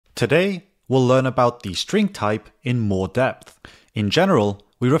Today, we'll learn about the string type in more depth. In general,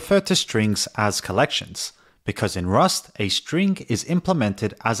 we refer to strings as collections, because in Rust, a string is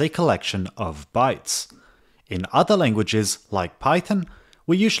implemented as a collection of bytes. In other languages, like Python,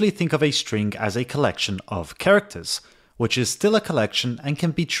 we usually think of a string as a collection of characters, which is still a collection and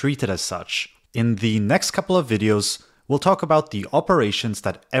can be treated as such. In the next couple of videos, we'll talk about the operations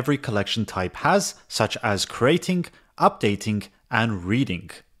that every collection type has, such as creating, updating, and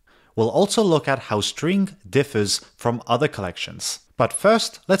reading. We'll also look at how string differs from other collections. But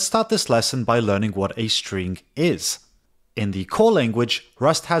first, let's start this lesson by learning what a string is. In the core language,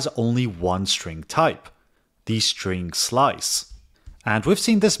 Rust has only one string type, the string slice. And we've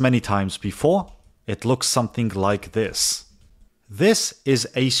seen this many times before. It looks something like this. This is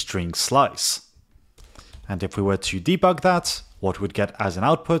a string slice. And if we were to debug that, what we'd get as an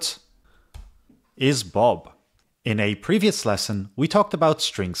output is Bob. In a previous lesson, we talked about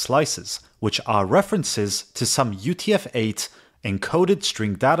string slices, which are references to some UTF-8 encoded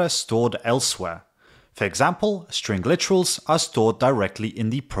string data stored elsewhere. For example, string literals are stored directly in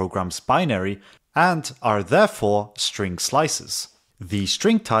the program's binary and are therefore string slices. The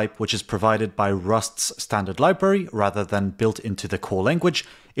string type, which is provided by Rust's standard library rather than built into the core language,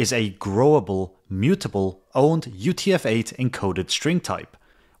 is a growable, mutable, owned UTF-8 encoded string type.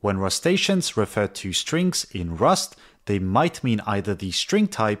 When Rustaceans refer to strings in Rust, they might mean either the string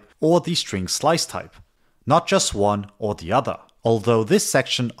type or the string slice type, not just one or the other. Although this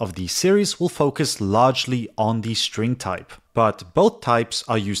section of the series will focus largely on the string type, but both types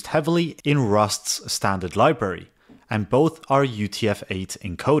are used heavily in Rust's standard library, and both are UTF-8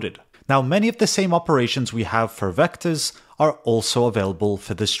 encoded. Now, many of the same operations we have for vectors are also available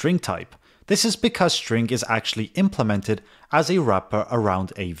for the string type. This is because string is actually implemented as a wrapper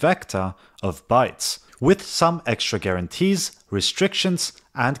around a vector of bytes, with some extra guarantees, restrictions,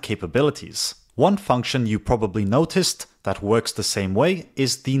 and capabilities. One function you probably noticed that works the same way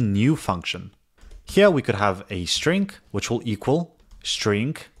is the new function. Here we could have a string, which will equal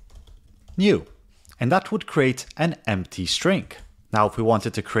string new, and that would create an empty string. Now, if we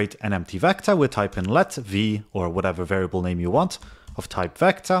wanted to create an empty vector, we'd type in let v, or whatever variable name you want, of type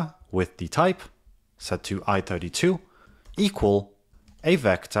vector with the type set to i32 equal a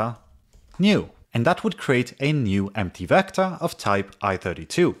vector new, and that would create a new empty vector of type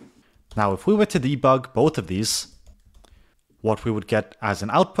i32. Now, if we were to debug both of these, what we would get as an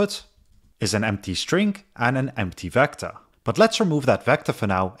output is an empty string and an empty vector. But let's remove that vector for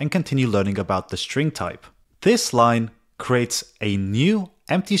now and continue learning about the string type. This line creates a new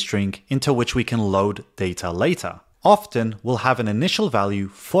empty string into which we can load data later. Often, we'll have an initial value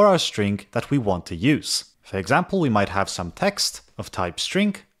for our string that we want to use. For example, we might have some text of type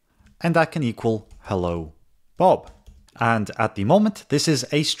string, and that can equal hello Bob. And at the moment, this is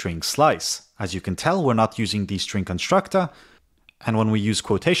a string slice. As you can tell, we're not using the string constructor, and when we use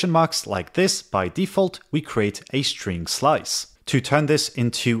quotation marks like this, by default, we create a string slice. To turn this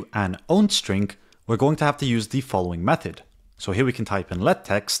into an owned string, we're going to have to use the following method. So here we can type in let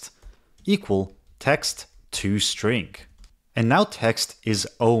text equal text to string. And now text is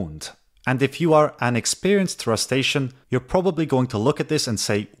owned. And if you are an experienced Rustacean, you're probably going to look at this and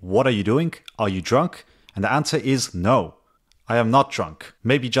say, what are you doing? Are you drunk? And the answer is no. I am not drunk,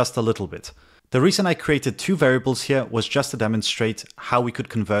 maybe just a little bit. The reason I created two variables here was just to demonstrate how we could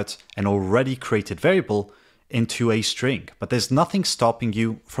convert an already created variable into a string, but there's nothing stopping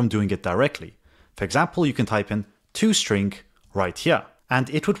you from doing it directly. For example, you can type in toString right here, and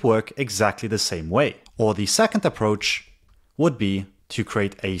it would work exactly the same way. Or the second approach would be to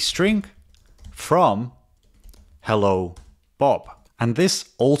create a string from hello Bob. And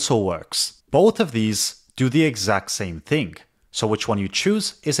this also works. Both of these do the exact same thing. So which one you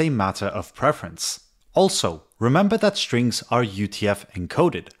choose is a matter of preference. Also, remember that strings are UTF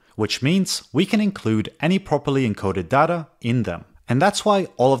encoded, which means we can include any properly encoded data in them. And that's why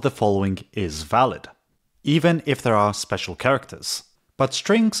all of the following is valid, even if there are special characters. But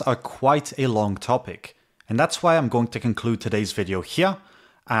strings are quite a long topic, and that's why I'm going to conclude today's video here.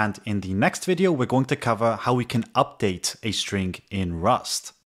 And in the next video, we're going to cover how we can update a string in Rust.